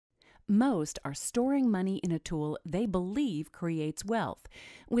Most are storing money in a tool they believe creates wealth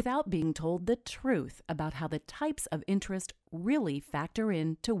without being told the truth about how the types of interest really factor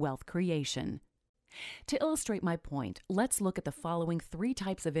into wealth creation. To illustrate my point, let's look at the following three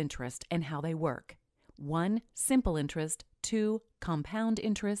types of interest and how they work. 1. Simple interest. 2. Compound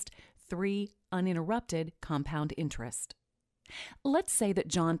interest. 3. Uninterrupted compound interest. Let's say that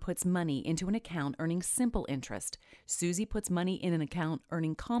John puts money into an account earning simple interest, Susie puts money in an account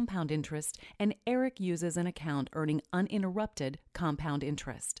earning compound interest, and Eric uses an account earning uninterrupted compound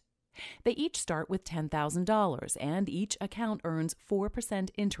interest. They each start with $10,000, and each account earns 4%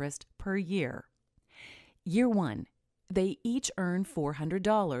 interest per year. Year 1. They each earn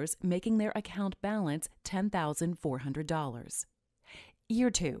 $400, making their account balance $10,400. Year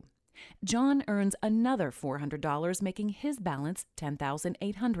 2. John earns another $400, making his balance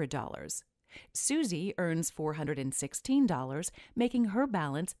 $10,800. Susie earns $416, making her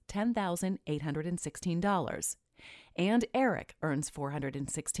balance $10,816. And Eric earns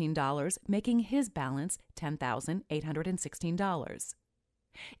 $416, making his balance $10,816.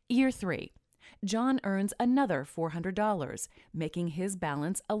 Year 3. John earns another $400, making his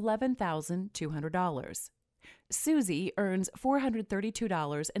balance $11,200. Susie earns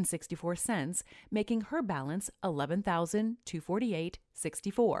 $432.64, making her balance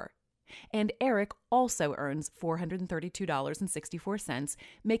 $11,248.64. And Eric also earns $432.64,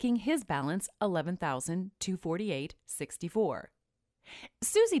 making his balance $11,248.64.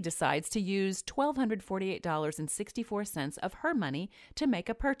 Susie decides to use $1,248.64 of her money to make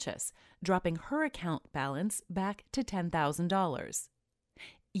a purchase, dropping her account balance back to $10,000.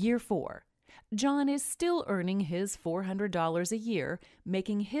 Year 4. John is still earning his $400 a year,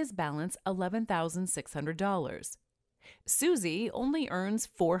 making his balance $11,600. Susie only earns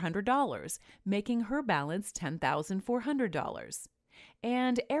 $400, making her balance $10,400.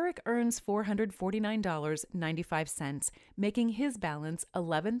 And Eric earns $449.95, making his balance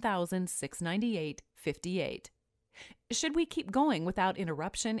 $11,698.58. Should we keep going without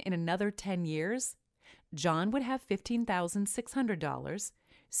interruption in another 10 years? John would have $15,600,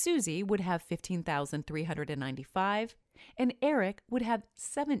 Susie would have $15,395, and Eric would have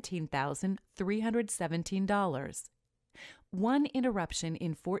 $17,317. One interruption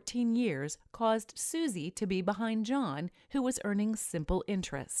in 14 years caused Susie to be behind John, who was earning simple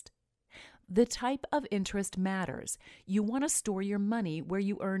interest. The type of interest matters. You want to store your money where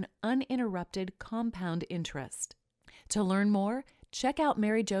you earn uninterrupted compound interest. To learn more, check out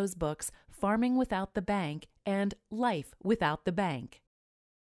Mary Jo's books, Farming Without the Bank and Life Without the Bank.